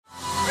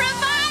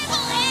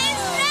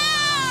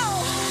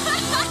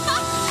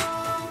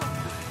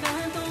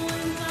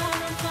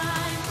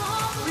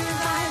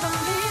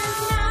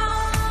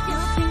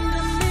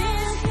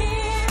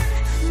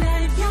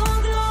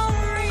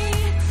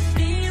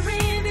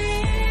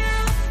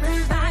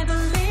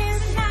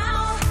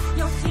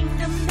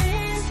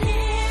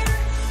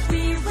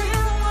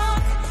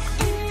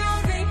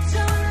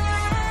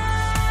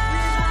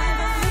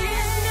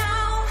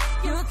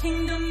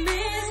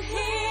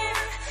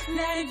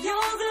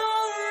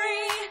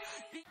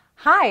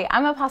Hi,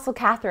 I'm Apostle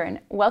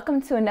Kathryn.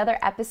 Welcome to another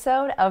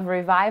episode of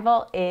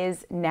Revival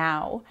is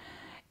Now.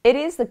 It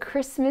is the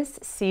Christmas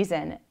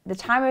season, the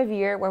time of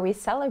year where we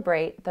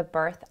celebrate the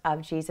birth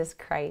of Jesus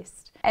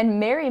Christ. And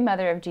Mary,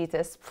 Mother of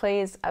Jesus,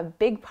 plays a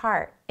big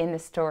part in the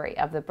story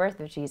of the birth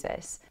of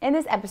Jesus. In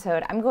this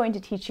episode, I'm going to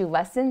teach you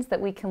lessons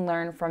that we can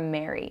learn from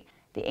Mary.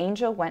 The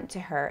angel went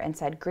to her and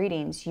said,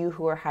 "Greetings, you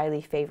who are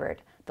highly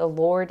favored. The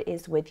Lord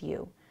is with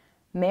you."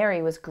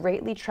 Mary was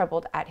greatly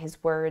troubled at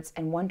his words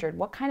and wondered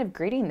what kind of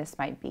greeting this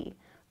might be.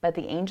 But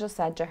the angel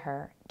said to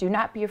her, "Do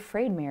not be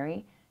afraid,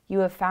 Mary. You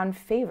have found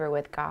favor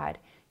with God.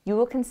 You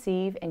will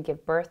conceive and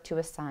give birth to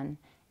a son,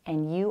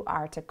 and you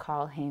are to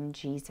call him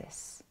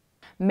Jesus."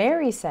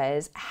 Mary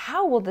says,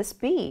 "How will this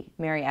be?"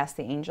 Mary asked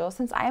the angel,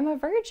 "since I am a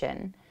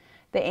virgin."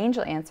 The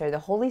angel answered, "The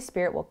Holy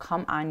Spirit will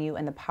come on you,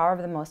 and the power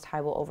of the Most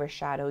High will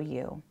overshadow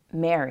you."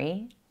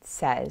 Mary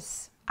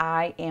says,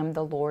 "I am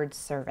the Lord's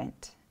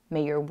servant.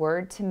 May your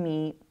word to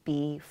me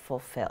be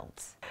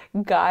fulfilled."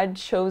 God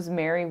chose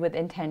Mary with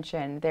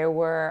intention. There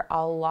were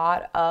a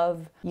lot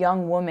of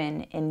young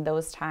women in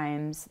those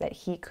times that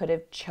he could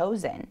have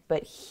chosen,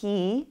 but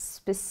he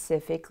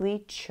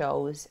specifically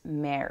chose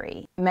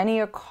Mary. Many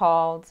are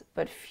called,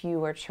 but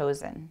few are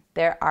chosen.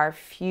 There are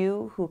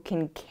few who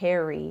can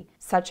carry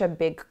such a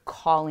big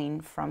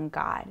calling from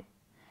God.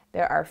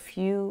 There are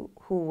few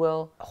who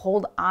will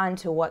hold on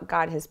to what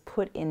God has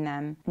put in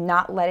them,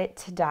 not let it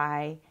to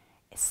die,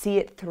 see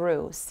it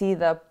through, see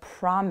the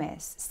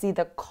promise, see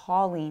the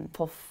calling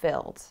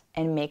fulfilled,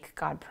 and make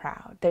God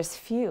proud. There's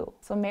few.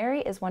 So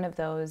Mary is one of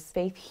those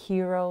faith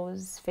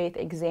heroes, faith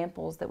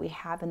examples that we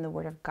have in the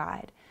Word of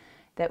God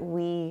that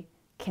we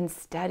can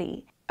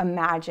study.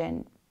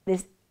 Imagine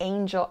this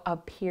angel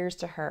appears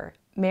to her.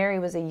 Mary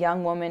was a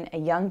young woman, a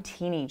young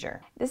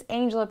teenager. This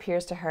angel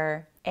appears to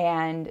her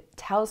and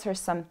tells her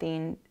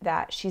something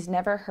that she's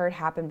never heard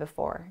happen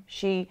before.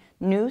 She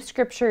knew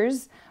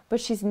scriptures,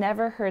 but she's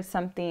never heard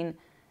something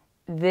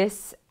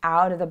this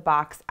out of the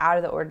box, out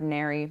of the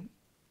ordinary,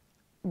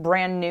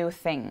 brand new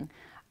thing.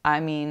 I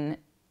mean,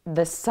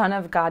 the Son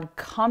of God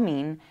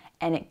coming,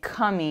 and it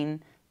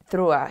coming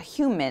through a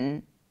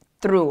human,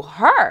 through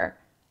her,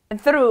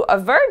 through a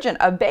virgin,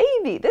 a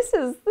baby. This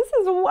is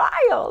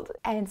wild.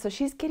 And so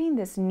she's getting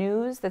this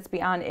news that's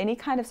beyond any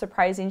kind of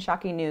surprising,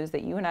 shocking news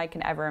that you and I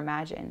can ever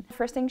imagine. The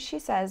first thing she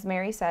says,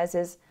 Mary says,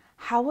 is,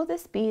 "How will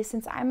this be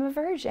since I'm a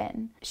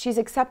virgin?" She's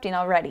accepting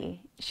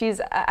already.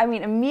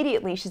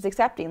 Immediately she's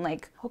accepting,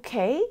 like,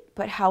 okay,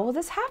 but how will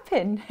this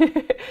happen?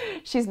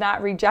 She's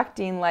not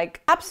rejecting,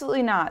 like,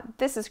 absolutely not,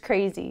 this is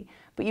crazy.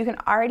 But you can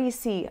already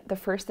see the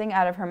first thing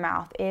out of her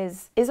mouth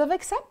is of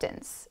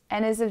acceptance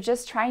and is of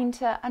just trying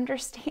to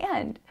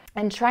understand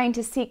and trying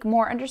to seek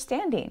more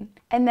understanding.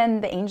 And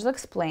then the angel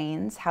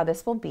explains how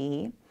this will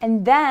be.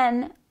 And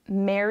then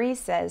Mary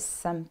says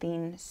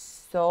something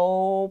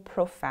so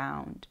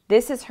profound.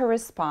 This is her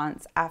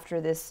response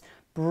after this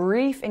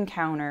brief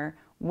encounter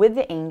with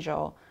the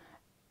angel.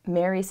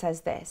 Mary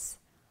says this,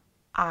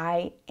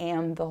 "I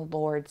am the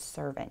Lord's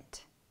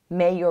servant.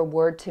 May your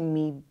word to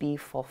me be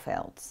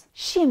fulfilled."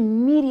 She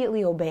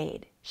immediately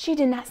obeyed. She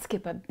did not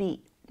skip a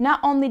beat. Not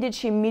only did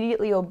she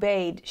immediately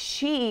obey,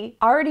 she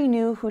already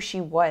knew who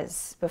she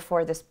was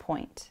before this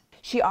point.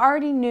 She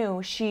already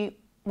knew she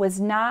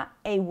was not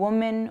a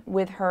woman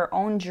with her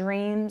own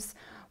dreams,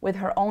 with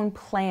her own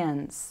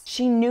plans.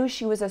 She knew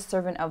she was a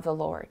servant of the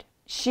Lord.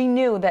 She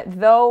knew that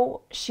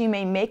though she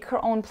may make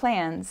her own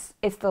plans,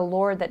 it's the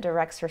Lord that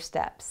directs her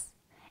steps.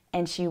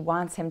 And she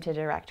wants him to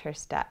direct her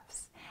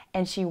steps.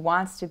 And she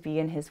wants to be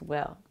in his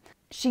will.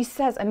 She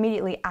says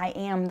immediately, "I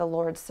am the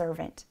Lord's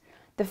servant."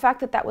 The fact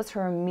that that was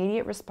her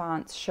immediate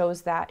response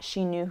shows that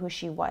she knew who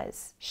she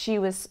was. She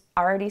was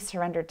already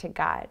surrendered to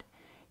God.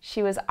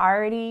 She was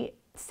already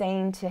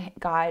saying to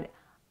God,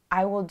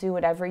 "I will do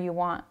whatever you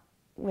want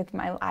with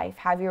my life.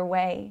 Have your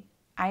way.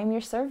 I am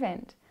your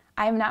servant.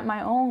 I am not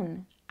my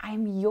own. I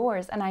am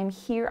yours, and I am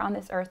here on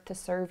this earth to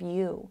serve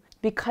you."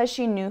 Because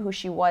she knew who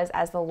she was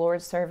as the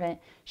Lord's servant,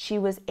 she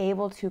was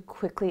able to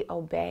quickly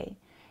obey.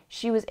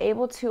 She was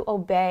able to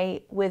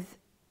obey with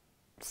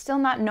still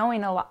not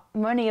knowing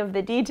many of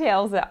the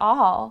details at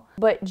all,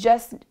 but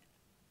just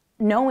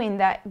knowing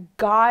that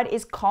God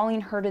is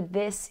calling her to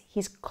this.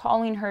 He's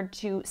calling her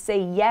to say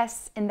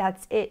yes, and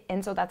that's it.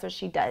 And so that's what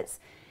she does.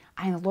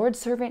 "I am the Lord's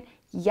servant.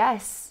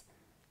 Yes,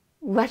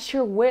 let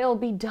your will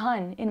be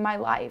done in my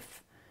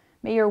life.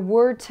 May your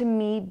word to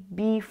me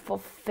be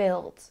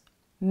fulfilled."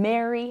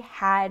 Mary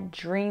had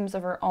dreams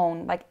of her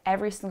own, like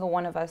every single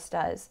one of us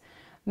does.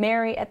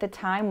 Mary at the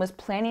time was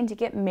planning to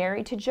get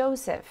married to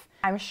Joseph.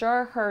 I'm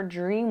sure her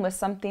dream was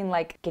something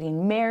like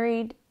getting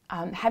married,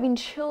 having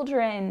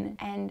children,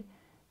 and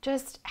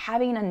just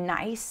having a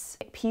nice,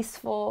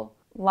 peaceful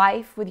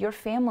life with your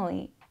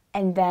family.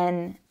 And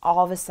then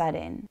all of a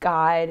sudden,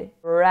 God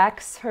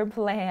wrecks her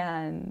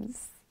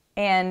plans.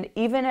 And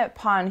even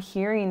upon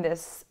hearing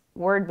this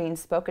word being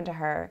spoken to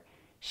her,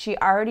 she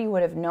already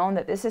would have known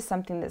that this is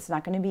something that's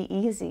not going to be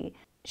easy.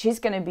 She's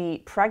going to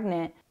be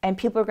pregnant, and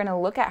people are going to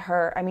look at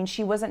her. I mean,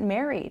 she wasn't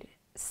married.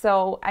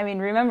 So, I mean,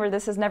 remember,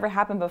 this has never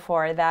happened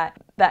before,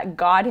 that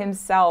God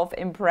himself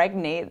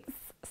impregnates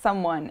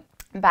someone.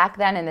 Back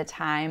then, in the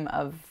time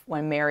of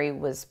when Mary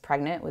was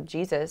pregnant with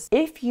Jesus,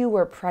 if you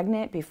were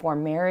pregnant before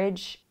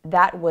marriage,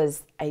 that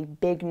was a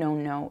big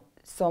no-no.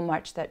 So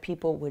much that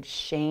people would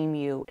shame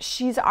you.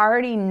 She's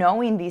already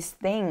knowing these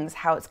things,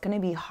 how it's going to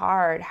be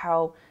hard,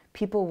 how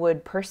people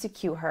would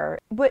persecute her.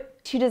 But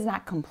she does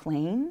not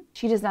complain.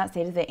 She does not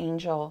say to the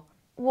angel,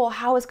 well,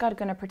 how is God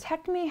going to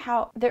protect me?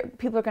 How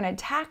people are going to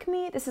attack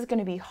me? This is going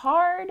to be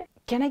hard.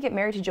 Can I get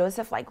married to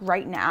Joseph like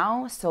right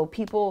now so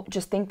people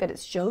just think that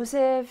it's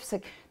Joseph? It's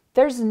like,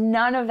 there's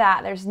none of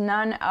that. There's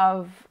none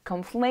of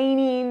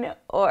complaining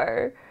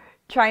or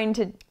trying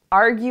to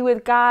argue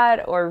with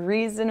God or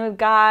reason with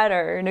God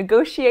or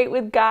negotiate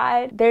with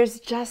God. There's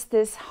just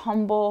this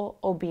humble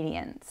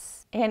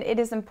obedience. And it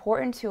is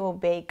important to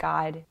obey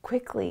God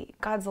quickly.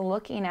 God's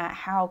looking at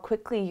how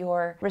quickly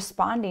you're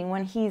responding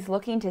when he's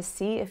looking to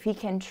see if he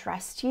can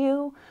trust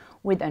you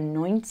with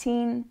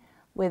anointing,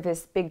 with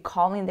this big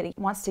calling that he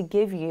wants to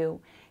give you.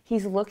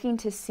 He's looking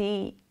to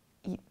see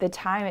the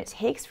time it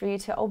takes for you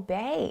to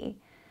obey.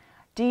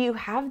 Do you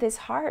have this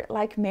heart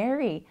like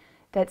Mary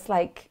that's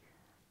like,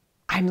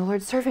 I'm the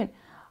Lord's servant,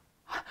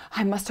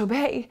 I must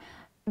obey?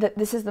 That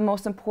this is the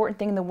most important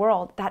thing in the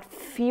world, that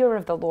fear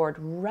of the Lord,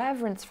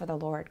 reverence for the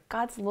Lord.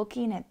 God's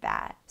looking at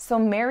that. So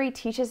Mary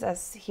teaches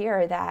us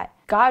here that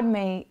God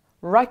may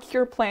wreck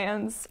your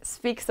plans,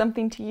 speak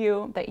something to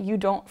you that you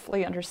don't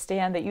fully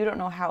understand, that you don't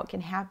know how it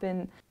can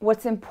happen.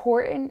 What's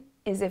important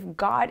is if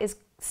God is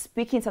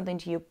speaking something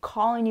to you,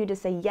 calling you to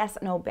say yes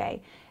and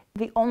obey,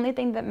 the only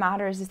thing that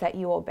matters is that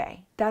you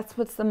obey. That's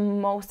what's the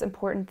most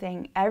important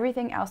thing.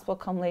 Everything else will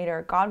come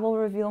later. God will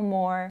reveal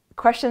more.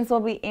 Questions will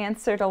be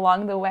answered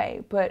along the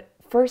way. But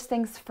first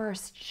things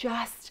first,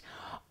 just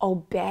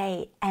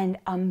obey and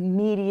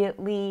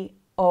immediately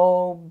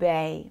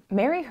obey.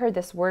 Mary heard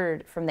this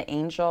word from the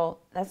angel.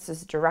 That's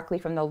just directly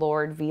from the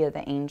Lord via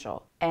the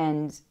angel.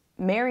 And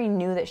Mary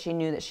knew that she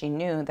knew that she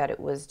knew that it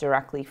was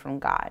directly from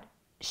God.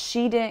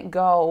 She didn't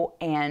go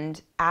and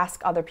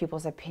ask other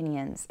people's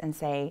opinions and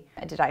say,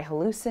 did I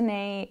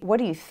hallucinate? What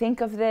do you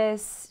think of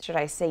this? Should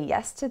I say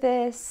yes to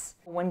this?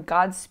 When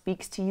God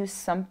speaks to you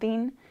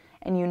something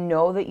and you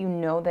know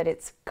that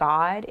it's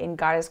God and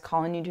God is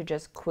calling you to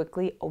just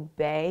quickly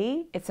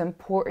obey, it's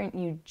important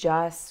you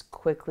just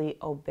quickly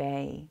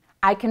obey.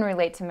 I can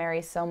relate to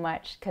Mary so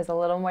much because a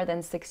little more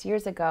than 6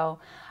 years ago,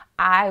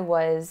 I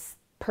was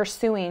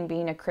pursuing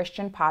being a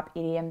Christian pop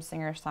EDM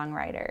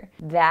singer-songwriter.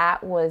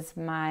 That was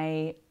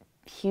my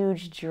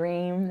huge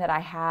dream that I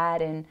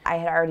had, and I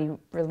had already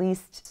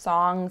released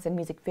songs and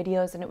music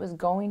videos, and it was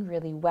going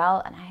really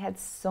well, and I had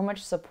so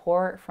much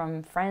support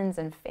from friends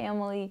and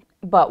family.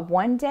 But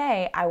one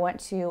day I went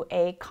to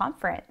a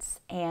conference,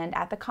 and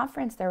at the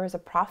conference there was a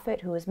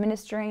prophet who was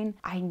ministering.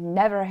 I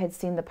never had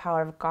seen the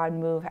power of God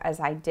move as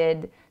I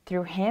did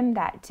through him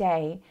that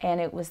day, and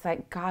it was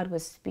like God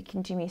was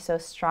speaking to me so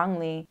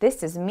strongly.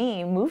 This is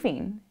me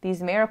moving.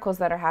 These miracles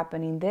that are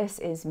happening, this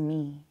is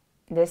me.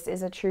 This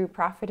is a true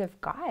prophet of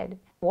God.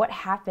 What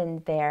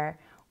happened there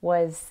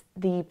was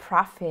the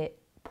prophet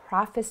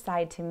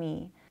prophesied to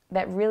me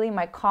that really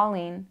my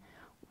calling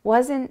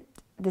wasn't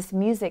this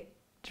music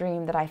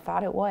dream that I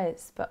thought it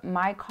was, but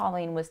my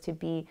calling was to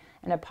be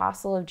an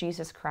apostle of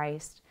Jesus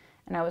Christ,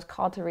 and I was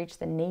called to reach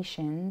the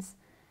nations,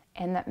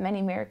 and that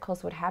many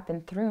miracles would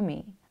happen through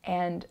me.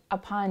 And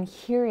upon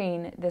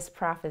hearing this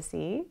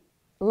prophecy,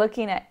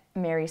 looking at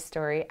Mary's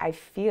story, I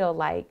feel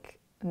like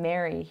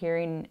Mary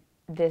hearing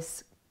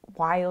this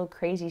wild,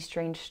 crazy,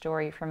 strange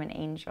story from an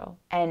angel.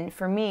 And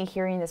for me,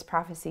 hearing this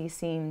prophecy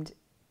seemed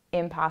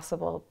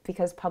impossible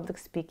because public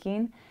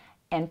speaking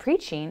and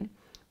preaching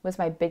was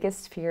my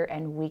biggest fear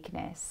and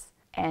weakness.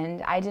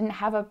 And I didn't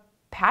have a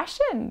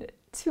passion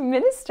to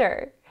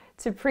minister,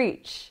 to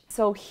preach.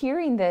 So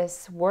hearing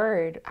this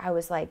word, I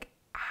was like,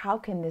 how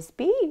can this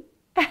be?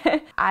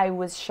 I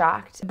was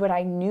shocked, but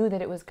I knew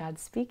that it was God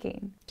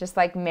speaking. Just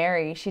like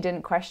Mary, she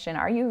didn't question,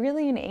 are you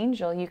really an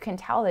angel? You can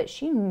tell that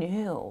she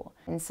knew.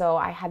 And so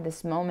I had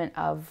this moment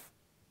of,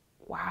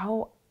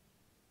 wow,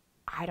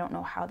 I don't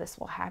know how this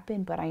will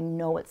happen, but I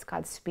know it's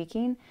God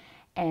speaking.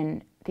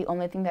 And the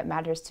only thing that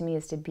matters to me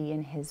is to be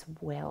in his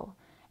will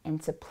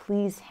and to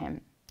please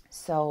him.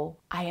 So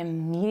I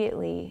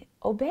immediately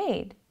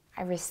obeyed.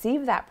 I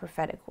received that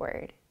prophetic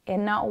word.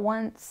 And not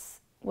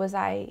once was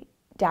I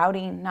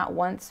doubting, not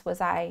once was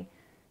I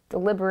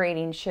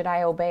deliberating, should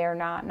I obey or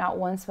not? Not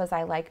once was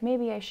I like,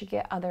 maybe I should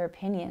get other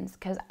opinions,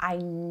 because I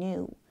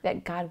knew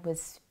that God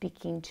was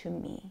speaking to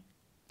me.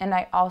 And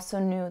I also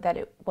knew that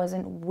it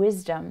wasn't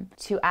wisdom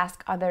to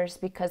ask others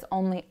because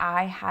only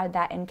I had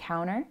that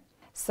encounter.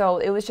 So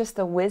it was just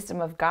the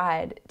wisdom of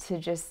God to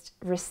just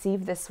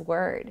receive this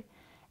word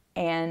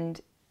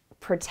and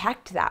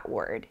protect that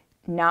word,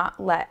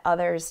 not let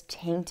others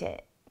taint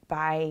it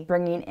by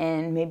bringing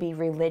in maybe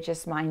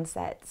religious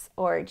mindsets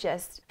or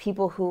just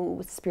people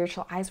whose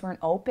spiritual eyes weren't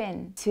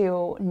open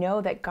to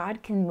know that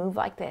God can move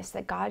like this,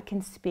 that God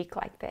can speak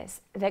like this,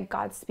 that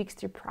God speaks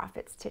through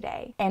prophets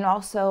today. And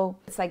also,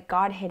 it's like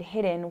God had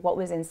hidden what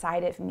was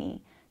inside of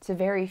me to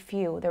very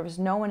few. There was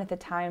no one at the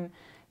time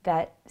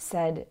that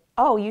said,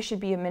 oh, you should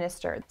be a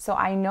minister. So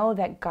I know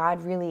that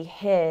God really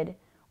hid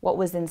what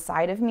was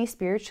inside of me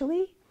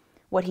spiritually,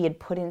 what he had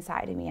put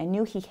inside of me. I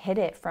knew he hid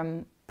it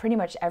from pretty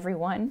much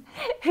everyone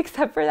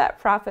except for that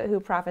prophet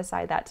who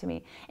prophesied that to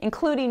me,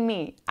 including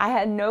me. I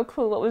had no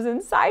clue what was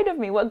inside of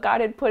me, what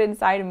God had put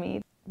inside of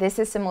me. This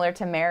is similar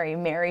to Mary.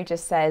 Mary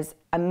just says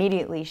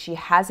immediately she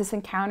has this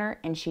encounter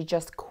and she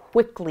just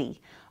quickly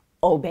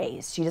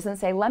obeys. She doesn't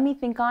say, let me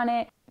think on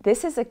it.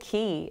 This is a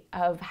key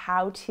of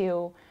how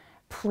to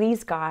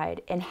please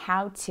God and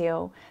how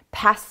to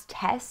pass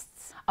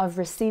tests of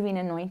receiving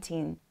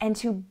anointing. And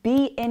to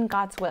be in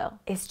God's will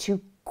is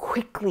to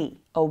quickly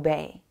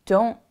obey.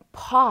 Don't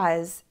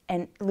pause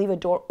and leave a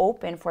door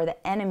open for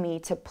the enemy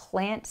to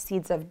plant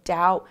seeds of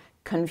doubt,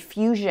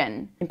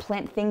 confusion, and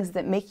plant things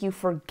that make you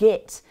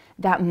forget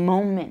that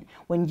moment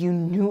when you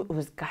knew it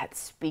was God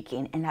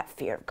speaking and that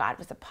fear of God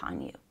was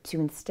upon you. To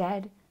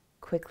instead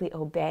quickly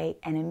obey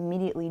and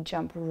immediately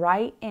jump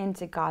right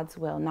into God's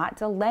will, not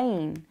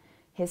delaying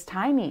his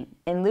timing.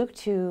 In Luke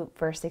 2,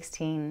 verse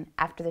 16,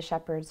 after the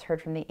shepherds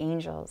heard from the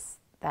angels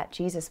that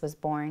Jesus was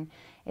born,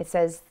 it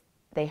says,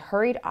 they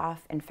hurried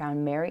off and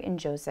found Mary and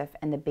Joseph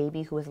and the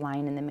baby who was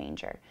lying in the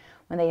manger.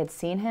 When they had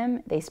seen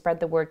him, they spread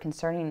the word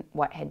concerning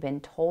what had been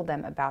told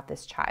them about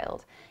this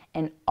child.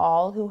 And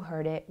all who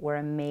heard it were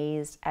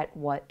amazed at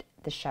what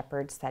the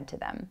shepherds said to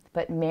them.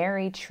 But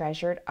Mary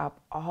treasured up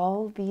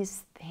all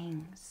these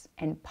things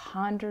and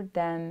pondered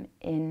them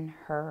in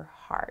her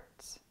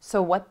heart.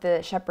 So what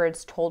the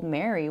shepherds told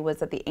Mary was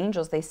that the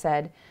angels, they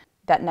said,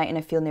 that night in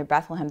a field near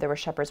Bethlehem, there were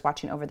shepherds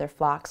watching over their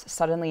flocks.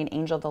 Suddenly an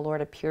angel of the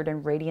Lord appeared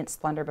in radiant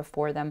splendor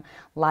before them,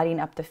 lighting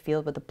up the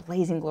field with the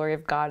blazing glory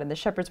of God. And the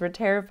shepherds were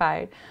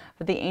terrified.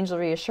 But the angel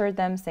reassured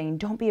them, saying,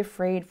 don't be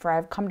afraid, for I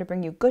have come to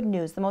bring you good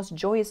news, the most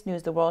joyous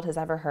news the world has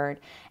ever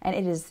heard. And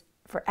it is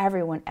for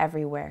everyone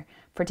everywhere.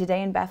 For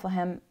today in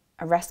Bethlehem,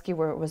 a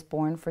rescuer was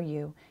born for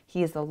you.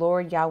 He is the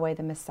Lord Yahweh,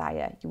 the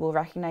Messiah. You will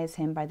recognize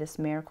him by this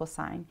miracle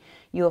sign.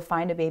 You will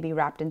find a baby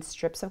wrapped in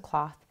strips of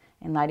cloth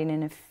and lying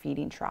in a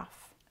feeding trough.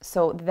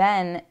 So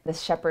then the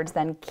shepherds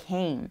then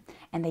came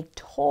and they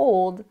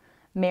told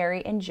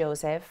Mary and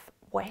Joseph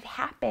what had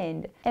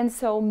happened. And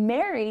so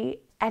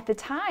Mary, at the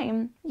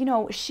time,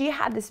 she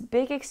had this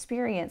big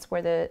experience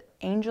where the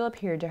angel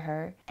appeared to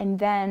her. And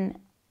then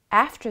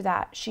after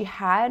that, she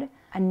had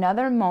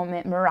another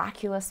moment,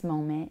 miraculous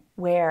moment,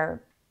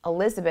 where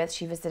Elizabeth,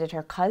 she visited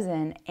her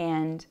cousin.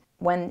 And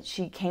when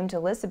she came to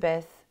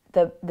Elizabeth,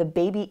 the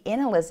baby in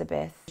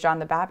Elizabeth, John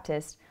the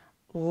Baptist,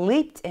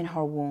 leaped in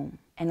her womb.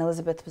 And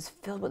Elizabeth was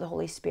filled with the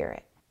Holy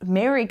Spirit.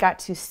 Mary got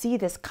to see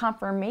this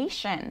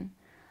confirmation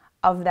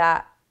of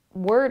that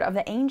word of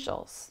the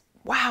angels.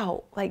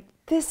 Wow, like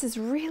this is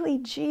really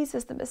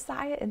Jesus, the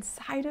Messiah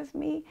inside of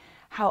me.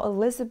 How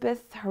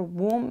Elizabeth, her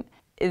womb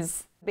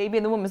baby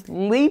in the womb is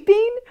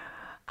leaping.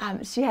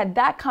 She had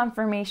that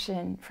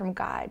confirmation from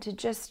God to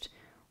just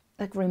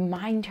like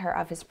remind her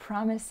of his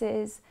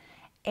promises.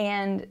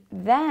 And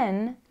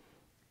then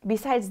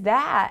besides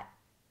that,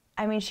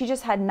 she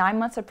just had 9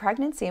 months of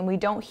pregnancy and we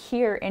don't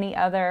hear any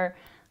other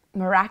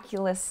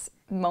miraculous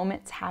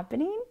moments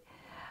happening.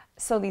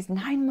 So these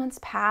 9 months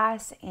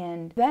pass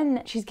and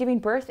then she's giving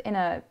birth in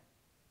a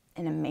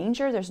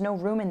manger. There's no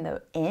room in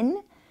the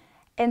inn.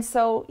 And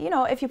so,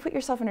 if you put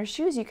yourself in her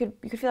shoes, you could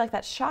feel like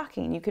that's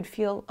shocking. You could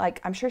feel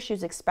like, I'm sure she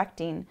was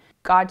expecting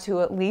God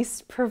to at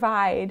least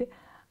provide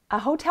a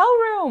hotel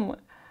room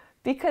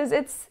because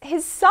it's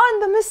his son,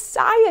 the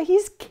Messiah.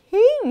 He's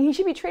king. He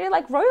should be treated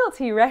like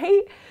royalty,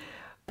 right?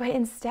 But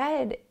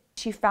instead,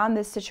 she found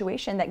this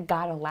situation that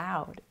God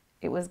allowed.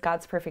 It was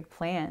God's perfect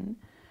plan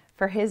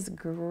for his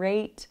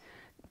great,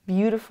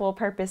 beautiful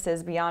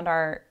purposes beyond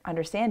our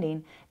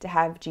understanding to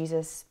have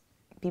Jesus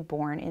be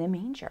born in a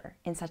manger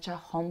in such a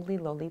homely,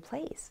 lowly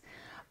place.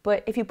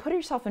 But if you put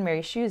yourself in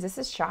Mary's shoes, this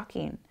is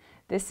shocking.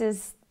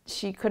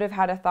 She could have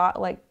had a thought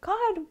like,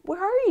 God,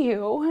 where are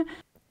you?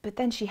 But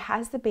then she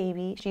has the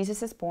baby,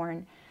 Jesus is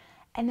born,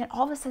 and then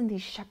all of a sudden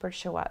these shepherds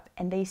show up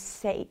and they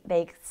say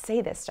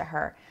this to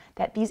her,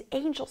 that these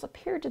angels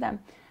appeared to them.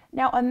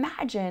 Now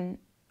imagine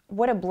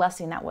what a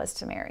blessing that was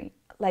to Mary.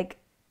 Like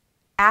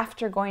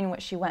after going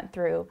what she went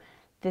through,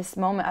 this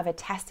moment of a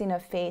testing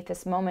of faith,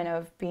 this moment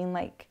of being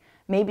like,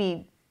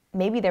 maybe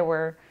there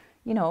were,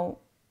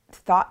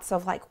 thoughts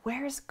of like,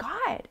 where's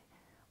God?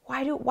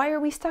 Why are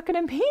we stuck in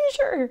a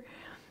manger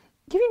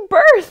giving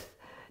birth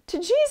to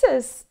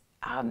Jesus?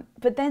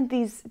 But then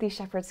these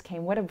shepherds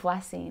came. What a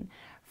blessing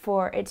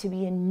for it to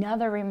be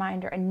another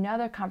reminder,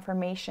 another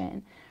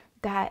confirmation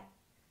that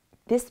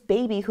this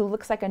baby who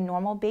looks like a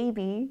normal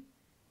baby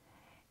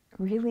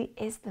really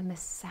is the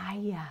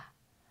Messiah,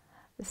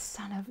 the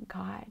Son of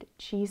God,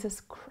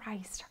 Jesus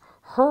Christ,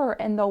 her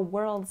and the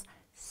world's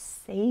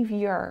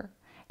Savior,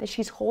 that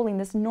she's holding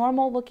this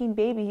normal looking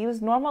baby. He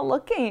was normal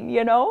looking,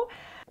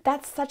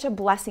 That's such a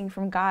blessing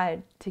from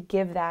God to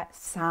give that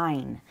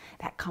sign,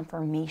 that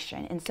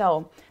confirmation. And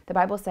so the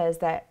Bible says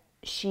that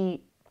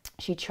she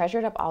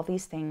treasured up all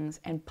these things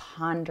and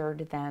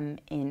pondered them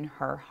in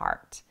her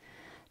heart.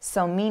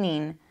 So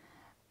meaning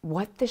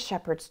what the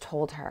shepherds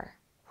told her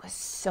was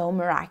so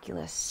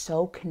miraculous,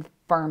 so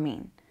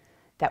confirming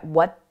that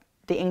what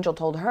the angel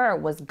told her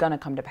was going to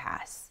come to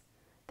pass.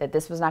 That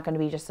this was not going to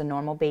be just a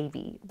normal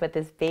baby, but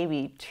this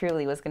baby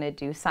truly was going to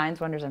do signs,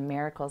 wonders, and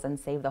miracles and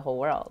save the whole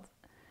world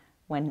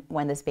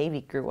when this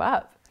baby grew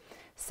up.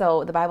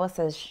 So the Bible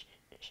says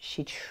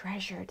she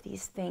treasured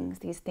these things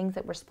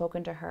that were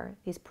spoken to her,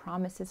 these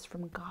promises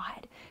from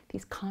God,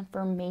 these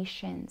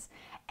confirmations,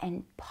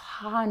 and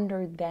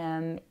pondered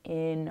them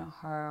in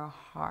her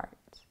heart.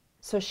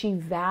 So she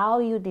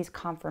valued these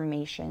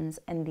confirmations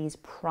and these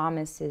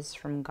promises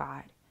from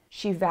God.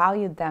 She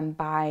valued them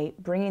by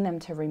bringing them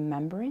to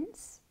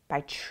remembrance,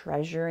 by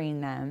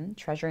treasuring them,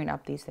 treasuring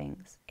up these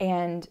things,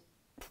 and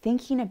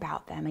thinking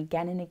about them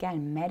again and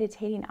again,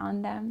 meditating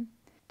on them.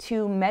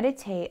 To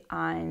meditate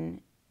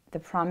on the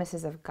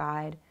promises of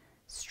God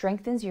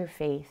strengthens your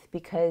faith,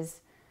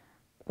 because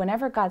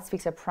whenever God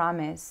speaks a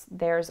promise,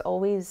 there's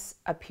always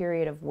a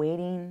period of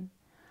waiting,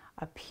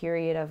 a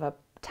period of a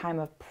time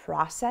of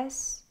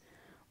process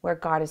where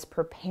God is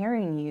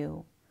preparing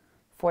you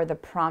for the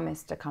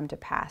promise to come to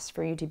pass,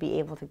 for you to be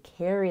able to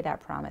carry that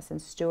promise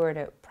and steward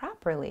it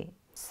properly.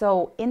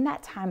 So in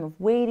that time of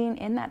waiting,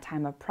 in that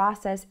time of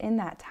process, in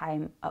that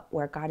time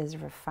where God is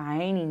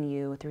refining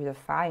you through the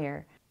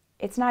fire,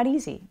 it's not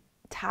easy.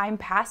 Time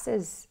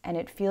passes and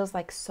it feels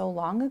like so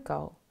long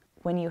ago.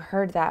 When you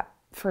heard that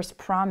first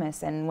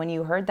promise and when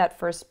you heard that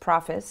first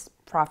promise,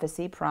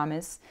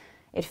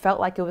 it felt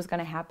like it was going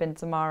to happen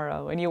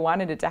tomorrow and you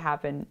wanted it to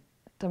happen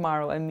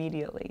tomorrow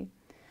immediately.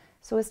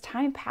 So as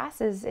time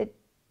passes, it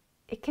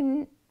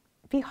can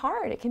be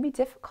hard, it can be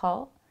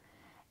difficult,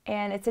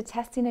 and it's a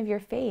testing of your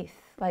faith.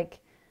 Like,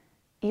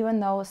 even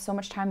though so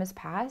much time has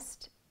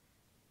passed,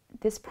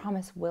 this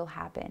promise will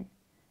happen.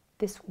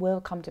 This will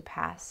come to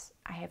pass.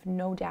 I have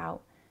no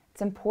doubt.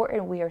 It's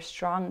important we are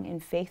strong in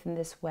faith in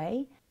this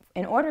way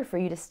in order for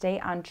you to stay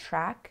on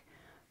track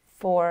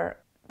for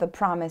the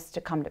promise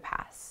to come to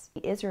pass.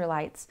 The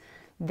Israelites,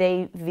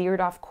 they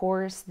veered off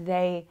course.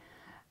 They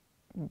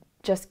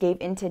just gave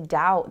into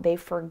doubt. They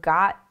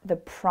forgot the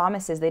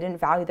promises. They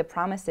didn't value the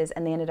promises,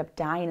 and they ended up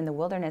dying in the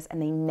wilderness,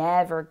 and they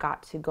never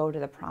got to go to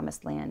the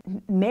promised land.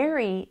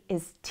 Mary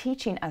is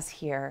teaching us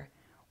here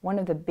one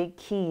of the big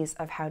keys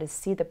of how to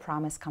see the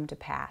promise come to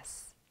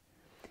pass.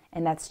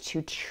 And that's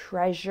to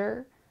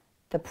treasure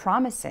the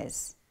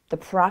promises, the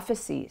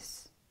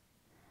prophecies,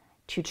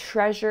 to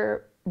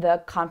treasure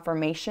the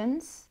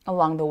confirmations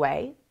along the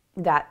way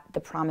that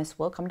the promise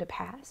will come to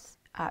pass,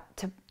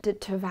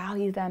 to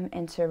value them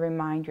and to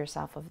remind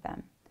yourself of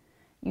them.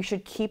 You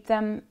should keep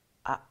them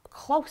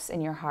close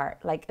in your heart,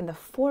 like in the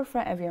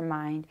forefront of your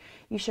mind.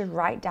 You should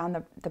write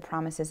down the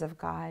promises of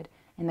God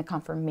and the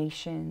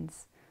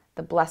confirmations,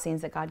 the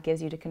blessings that God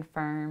gives you to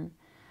confirm.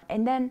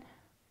 And then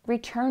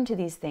return to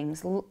these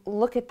things.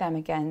 Look at them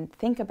again.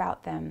 Think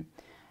about them.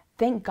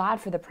 Thank God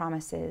for the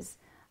promises.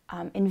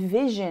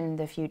 Envision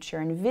the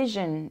future.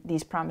 Envision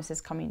these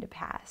promises coming to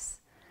pass.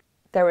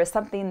 There was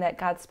something that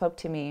God spoke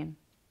to me,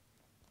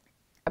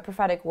 a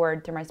prophetic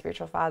word through my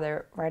spiritual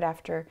father right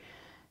after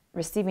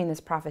receiving this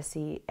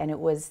prophecy, and it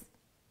was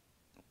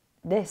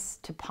this: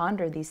 to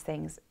ponder these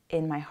things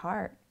in my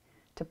heart,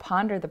 to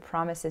ponder the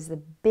promises,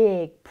 the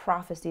big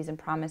prophecies and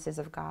promises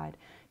of God,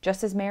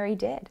 just as Mary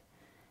did.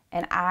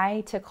 And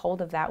I took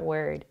hold of that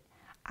word.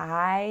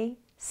 I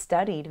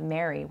studied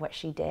Mary, what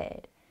she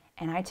did,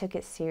 and I took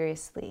it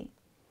seriously.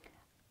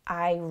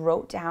 I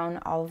wrote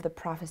down all of the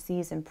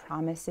prophecies and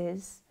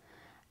promises,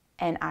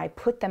 and I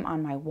put them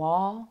on my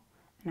wall,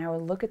 and I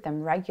would look at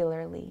them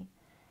regularly,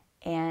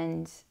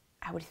 and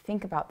I would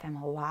think about them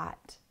a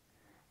lot.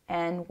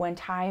 And when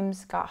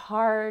times got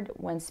hard,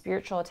 when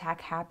spiritual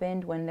attack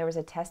happened, when there was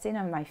a testing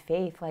of my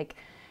faith, like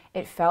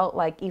it felt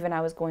like even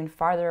I was going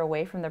farther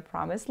away from the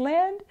promised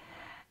land,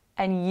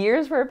 and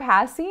years were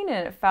passing,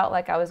 and it felt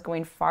like I was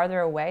going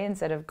farther away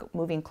instead of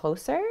moving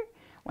closer.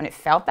 When it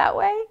felt that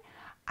way,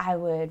 I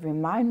would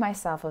remind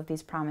myself of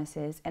these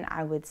promises, and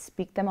I would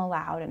speak them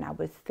aloud, and I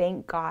would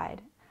thank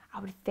God. I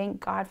would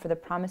thank God for the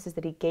promises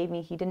that He gave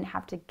me. He didn't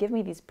have to give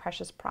me these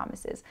precious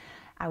promises.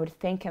 I would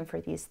thank Him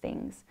for these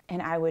things,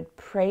 and I would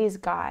praise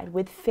God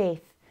with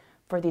faith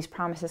for these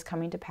promises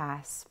coming to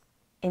pass.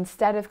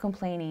 Instead of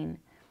complaining,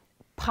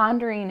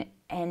 pondering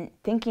and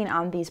thinking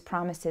on these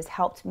promises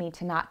helped me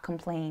to not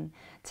complain,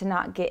 to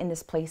not get in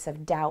this place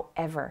of doubt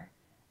ever,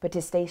 but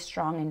to stay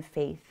strong in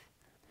faith.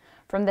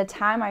 From the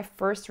time I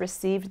first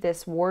received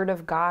this word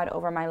of God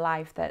over my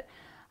life that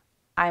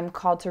I'm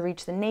called to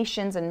reach the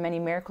nations and many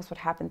miracles would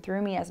happen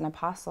through me as an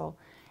apostle,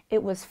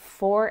 it was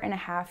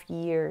 4.5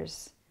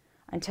 years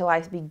until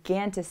I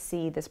began to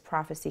see this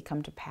prophecy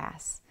come to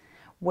pass,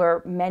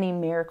 where many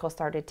miracles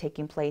started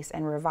taking place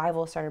and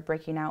revival started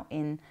breaking out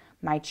in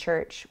my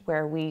church,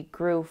 where we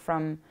grew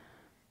from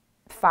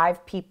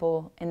 5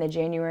 people in the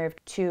January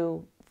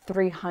to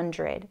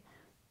 300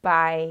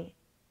 by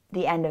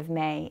the end of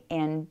May,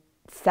 and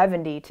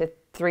 70 to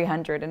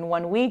 300 in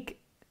 1 week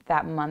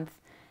that month.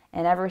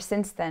 And ever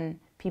since then,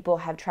 people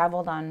have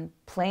traveled on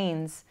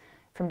planes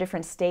from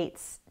different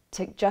states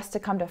just to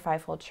come to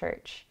Fivefold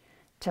Church,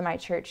 to my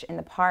church in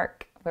the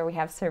park where we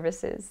have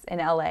services in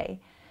LA.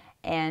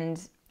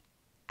 And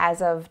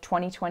as of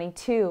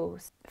 2022,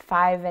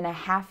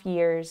 5.5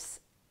 years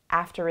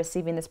after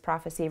receiving this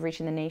prophecy of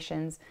reaching the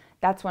nations,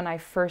 that's when I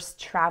first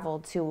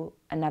traveled to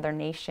another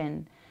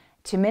nation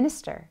to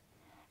minister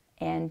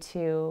and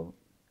to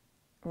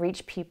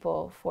reach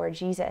people for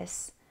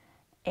Jesus.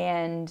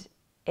 And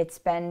it's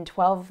been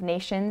 12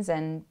 nations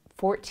and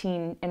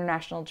 14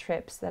 international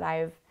trips that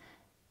I've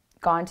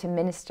gone to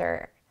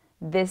minister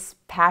this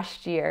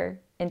past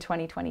year in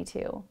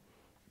 2022.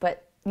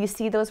 But you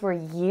see, those were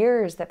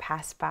years that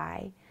passed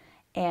by.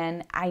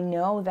 And I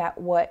know that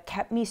what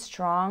kept me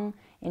strong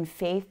in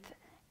faith,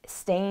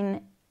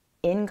 staying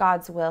in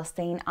God's will,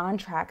 staying on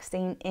track,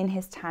 staying in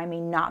His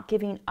timing, not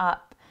giving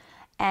up,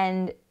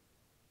 and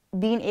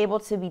being able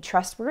to be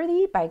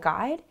trustworthy by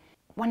God,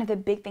 one of the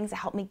big things that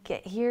helped me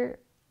get here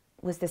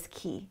was this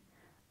key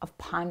of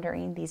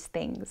pondering these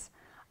things,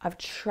 of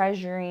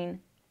treasuring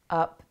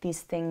up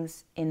these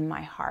things in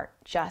my heart,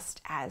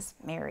 just as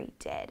Mary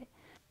did.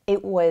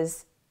 It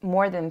was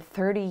more than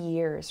 30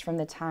 years from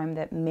the time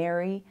that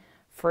Mary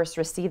first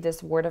received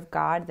this word of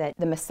God that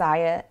the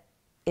Messiah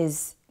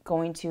is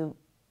going to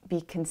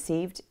be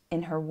conceived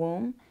in her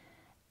womb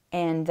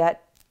and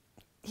that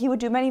He would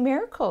do many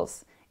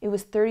miracles. It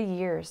was 30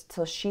 years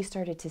till she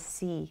started to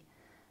see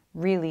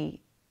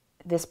really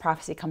this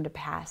prophecy come to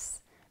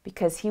pass,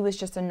 because he was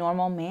just a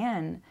normal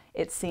man,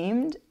 it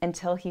seemed,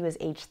 until he was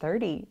age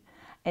 30,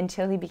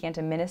 until he began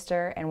to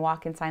minister and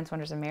walk in signs,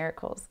 wonders, and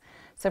miracles.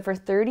 So for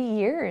 30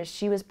 years,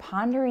 she was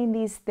pondering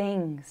these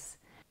things.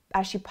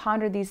 As she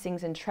pondered these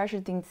things and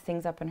treasured these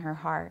things up in her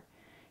heart,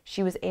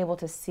 she was able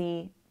to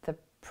see the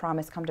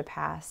promise come to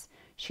pass.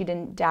 She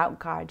didn't doubt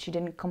God. She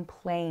didn't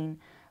complain,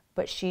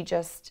 but she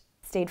just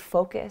stayed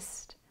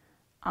focused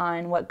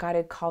on what God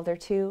had called her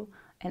to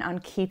and on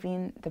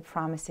keeping the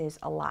promises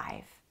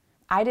alive.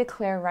 I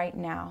declare right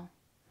now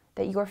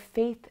that your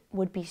faith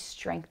would be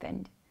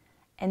strengthened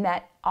and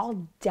that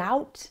all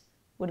doubt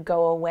would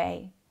go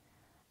away.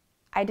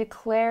 I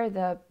declare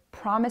the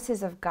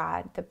promises of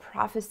God, the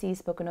prophecies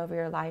spoken over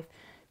your life,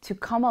 to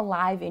come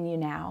alive in you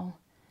now,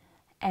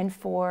 and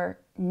for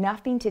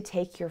nothing to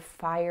take your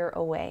fire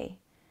away.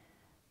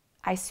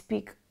 I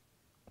speak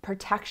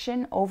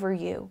protection over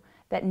you,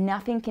 that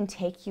nothing can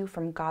take you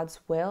from God's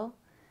will,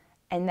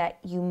 and that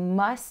you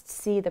must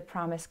see the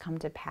promise come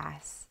to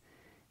pass.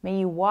 May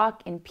you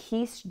walk in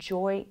peace,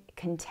 joy,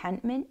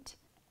 contentment,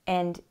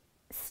 and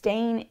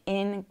staying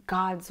in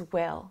God's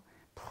will,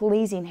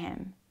 pleasing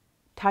Him,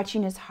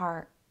 touching His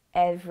heart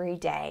every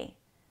day.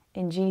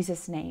 In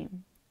Jesus'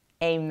 name,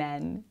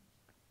 amen.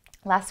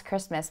 Last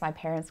Christmas, my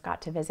parents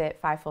got to visit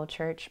Fivefold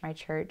Church, my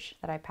church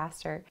that I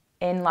pastor,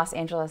 in Los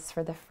Angeles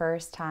for the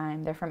first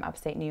time. They're from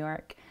upstate New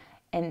York.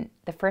 And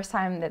the first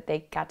time that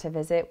they got to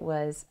visit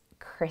was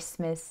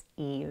Christmas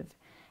Eve.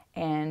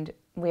 And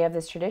we have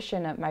this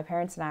tradition of my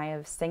parents and I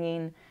of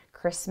singing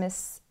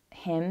Christmas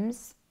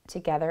hymns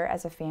together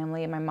as a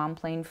family, and my mom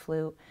playing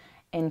flute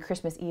in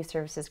Christmas Eve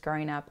services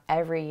growing up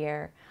every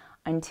year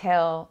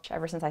until,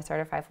 ever since I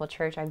started Fivefold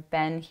Church, I've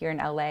been here in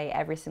LA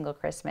every single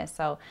Christmas.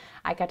 So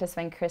I got to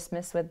spend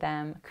Christmas with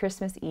them,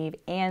 Christmas Eve,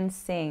 and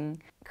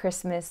sing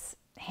Christmas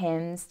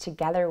hymns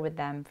together with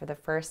them for the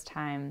first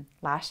time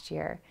last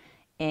year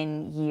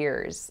in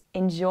years.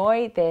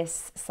 Enjoy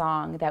this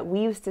song that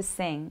we used to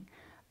sing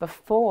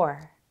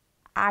before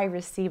I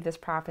received this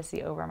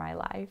prophecy over my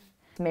life.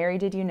 Mary,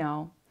 did you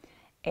know?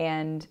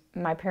 And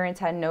my parents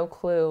had no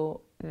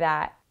clue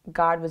that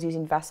God was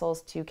using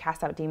vessels to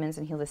cast out demons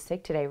and heal the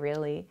sick today,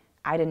 really.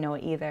 I didn't know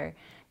it either.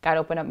 God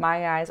opened up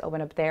my eyes,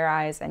 opened up their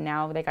eyes, and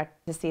now they got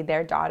to see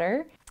their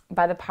daughter,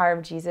 by the power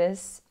of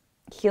Jesus,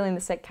 healing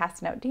the sick,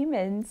 casting out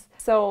demons.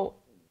 So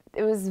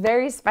it was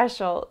very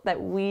special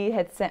that we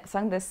had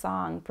sung this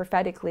song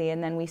prophetically,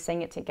 and then we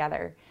sang it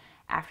together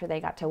after they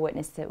got to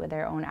witness it with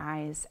their own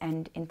eyes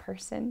and in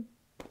person.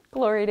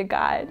 Glory to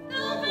God.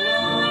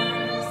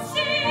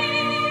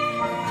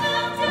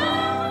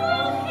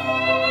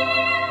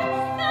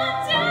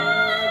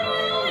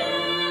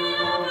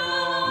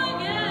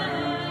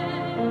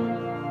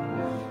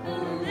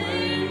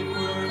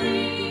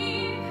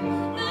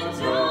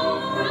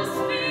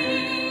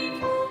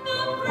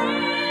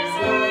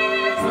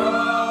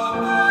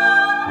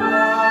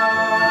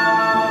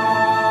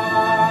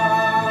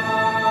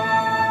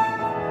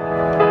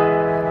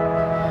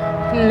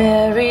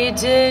 Mary,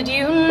 did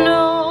you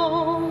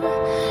know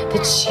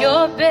that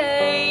your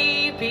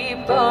baby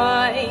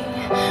boy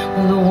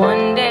will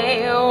one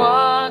day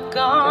walk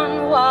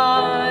on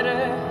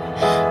water?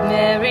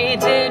 Mary,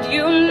 did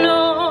you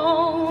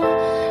know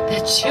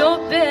that your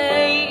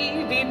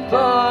baby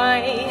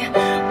boy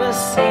will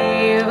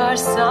save our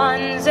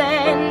sons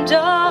and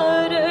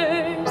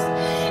daughters?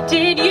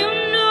 Did you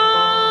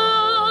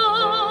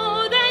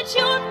know that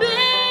your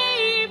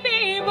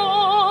baby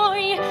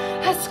boy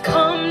has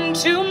come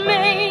to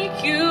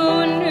make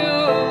you new?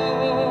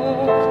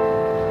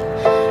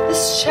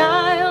 This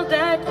child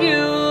that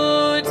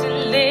you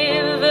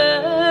delivered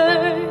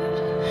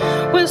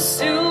will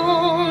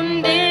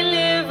soon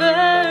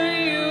deliver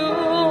you.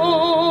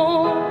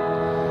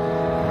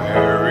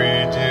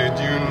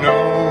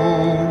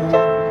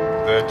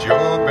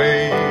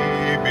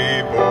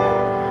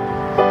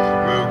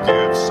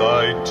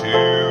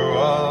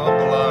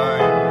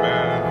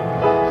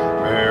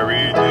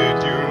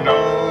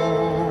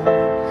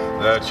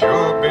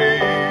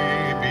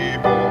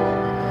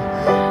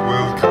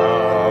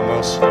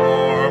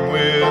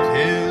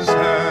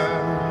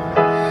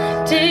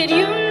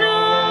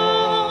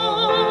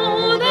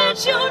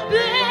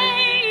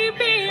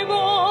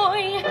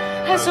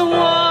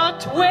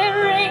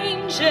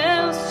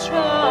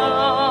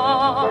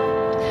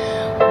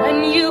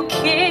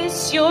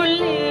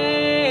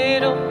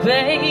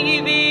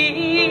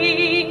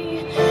 baby.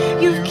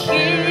 You've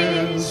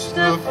kissed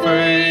the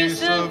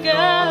face of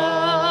God.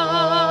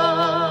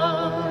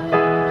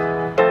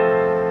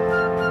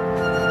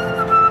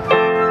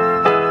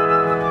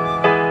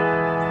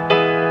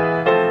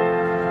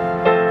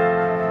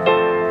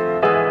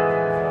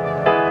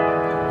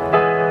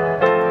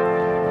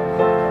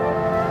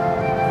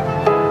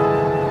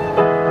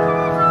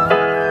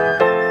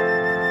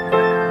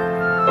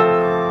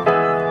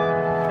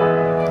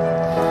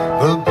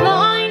 The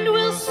Blind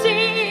will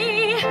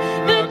see,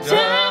 the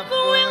deaf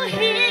will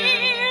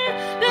hear,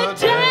 the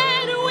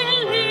dead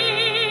will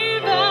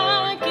live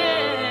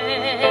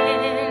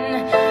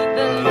again.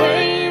 The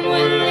lame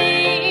will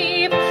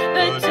leap,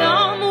 the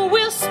dumb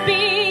will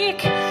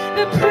speak,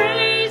 the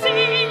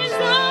praises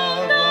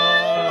of the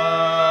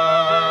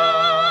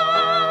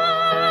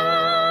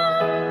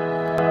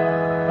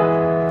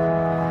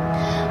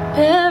Lord.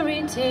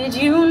 Mary, did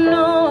you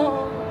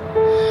know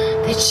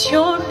that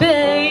your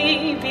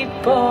baby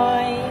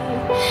boy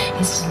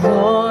is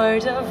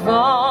Lord of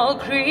all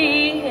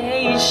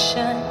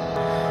creation?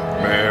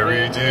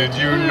 Mary, did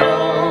you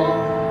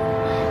know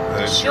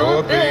that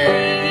your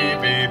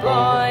baby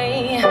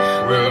boy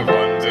will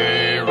one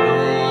day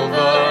rule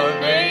the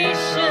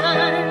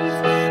nations?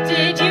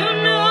 Did you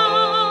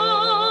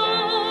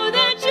know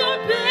that your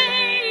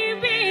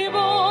baby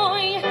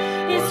boy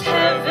is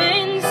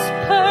heaven's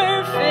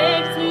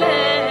perfect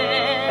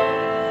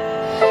lamb?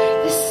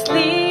 The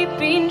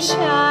sleeping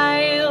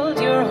child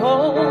you're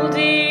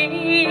holding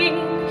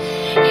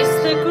is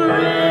the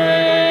great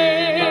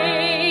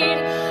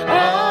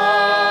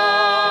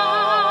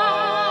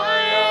I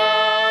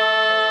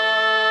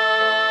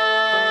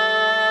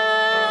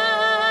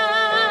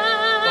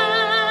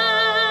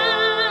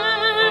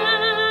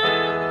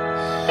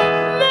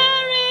am.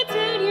 Mary,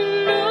 did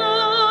you know?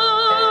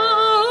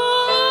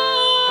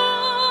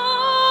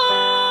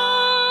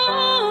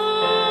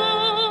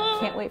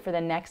 Can't wait for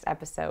the next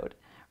episode.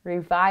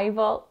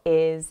 Revival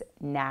is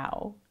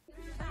now.